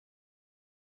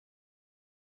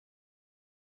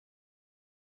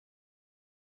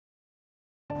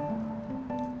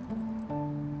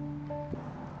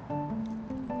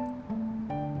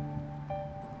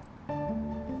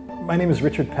My name is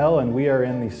Richard Pell, and we are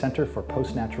in the Center for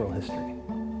PostNatural History.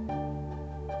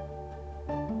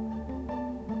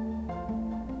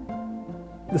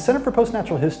 The Center for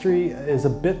PostNatural History is a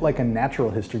bit like a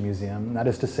natural history museum. That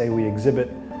is to say, we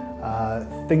exhibit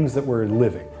things that were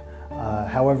living.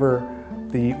 However,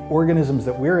 the organisms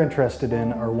that we're interested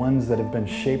in are ones that have been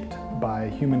shaped by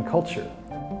human culture.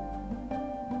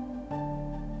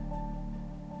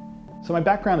 So my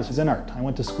background is in art. I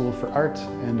went to school for art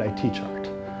and I teach art.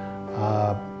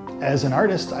 As an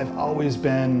artist, I've always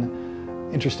been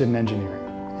interested in engineering.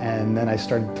 And then I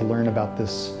started to learn about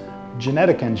this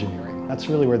genetic engineering. That's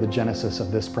really where the genesis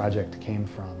of this project came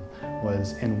from,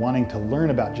 was in wanting to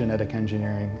learn about genetic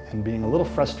engineering and being a little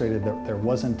frustrated that there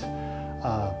wasn't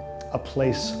a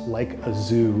place like a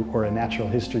zoo or a natural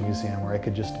history museum where I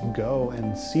could just go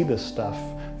and see this stuff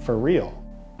for real.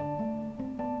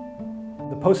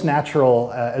 The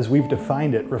post-natural, as we've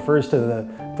defined it, refers to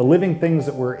the living things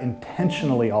that were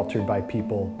intentionally altered by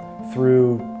people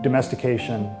through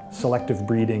domestication, selective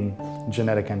breeding,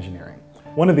 genetic engineering.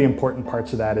 One of the important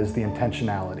parts of that is the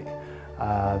intentionality,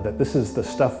 that this is the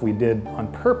stuff we did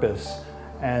on purpose,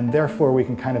 and therefore we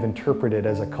can kind of interpret it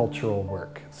as a cultural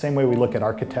work. Same way we look at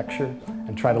architecture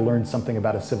and try to learn something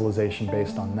about a civilization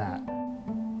based on that.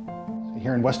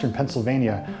 Here in Western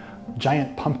Pennsylvania,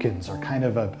 giant pumpkins are kind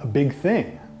of a big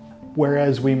thing.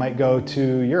 Whereas we might go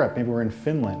to Europe, maybe we're in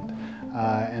Finland,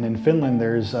 and in Finland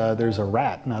there's a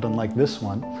rat, not unlike this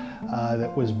one,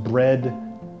 that was bred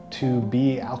to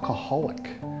be alcoholic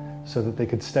so that they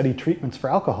could study treatments for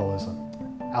alcoholism.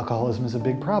 Alcoholism is a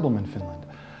big problem in Finland.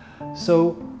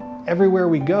 So everywhere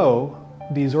we go,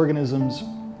 these organisms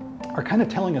are kind of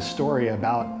telling a story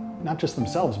about not just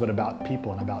themselves, but about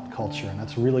people and about culture, and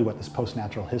that's really what this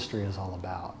post-natural history is all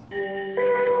about.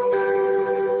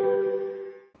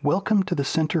 Welcome to the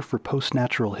Center for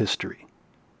Post-Natural History.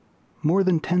 More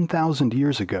than 10,000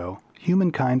 years ago,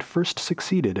 humankind first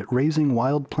succeeded at raising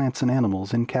wild plants and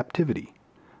animals in captivity.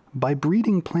 By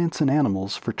breeding plants and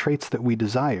animals for traits that we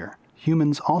desire,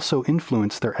 humans also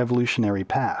influence their evolutionary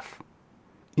path.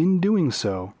 In doing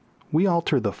so, we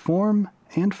alter the form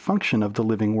and function of the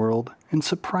living world in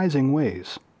surprising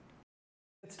ways.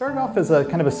 It started off as a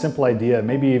kind of a simple idea,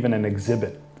 maybe even an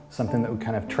exhibit, something that would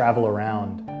kind of travel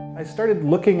around. I started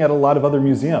looking at a lot of other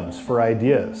museums for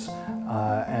ideas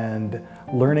and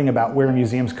learning about where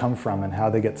museums come from and how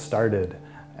they get started.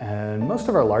 And most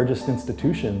of our largest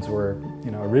institutions were,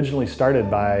 originally started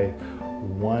by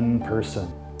one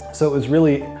person. So it was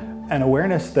really an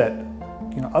awareness that,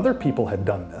 other people had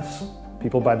done this.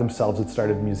 People by themselves had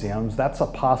started museums. That's a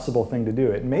possible thing to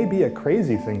do. It may be a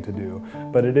crazy thing to do,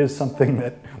 but it is something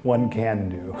that one can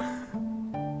do.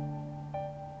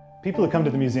 People who come to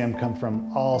the museum come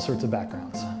from all sorts of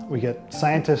backgrounds. We get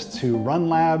scientists who run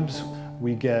labs.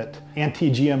 We get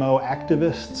anti-GMO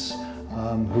activists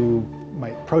who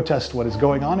might protest what is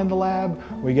going on in the lab.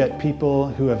 We get people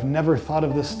who have never thought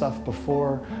of this stuff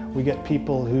before. We get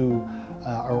people who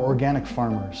are organic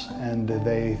farmers, and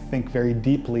they think very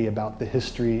deeply about the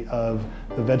history of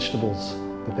the vegetables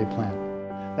that they plant.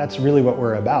 That's really what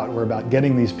we're about. We're about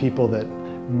getting these people that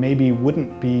maybe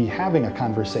wouldn't be having a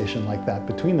conversation like that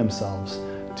between themselves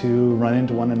to run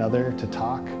into one another, to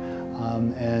talk,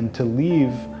 and to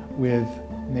leave with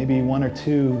maybe one or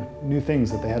two new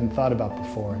things that they hadn't thought about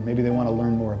before, and maybe they want to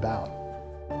learn more about.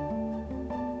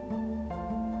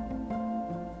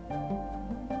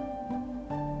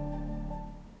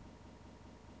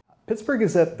 Pittsburgh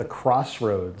is at the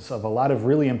crossroads of a lot of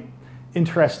really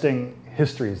interesting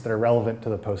histories that are relevant to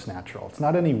the post-natural. It's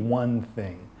not any one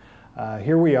thing.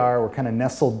 Here we are, we're kind of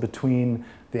nestled between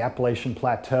the Appalachian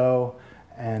Plateau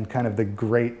and kind of the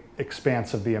great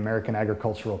expanse of the American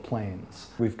agricultural plains.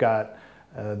 We've got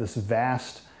this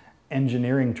vast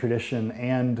engineering tradition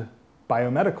and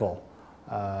biomedical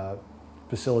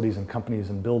facilities and companies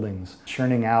and buildings,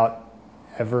 churning out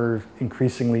ever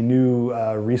increasingly new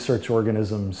research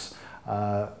organisms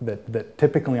that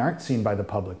typically aren't seen by the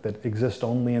public, that exist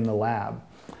only in the lab.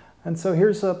 And so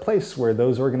here's a place where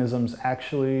those organisms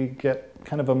actually get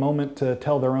kind of a moment to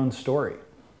tell their own story.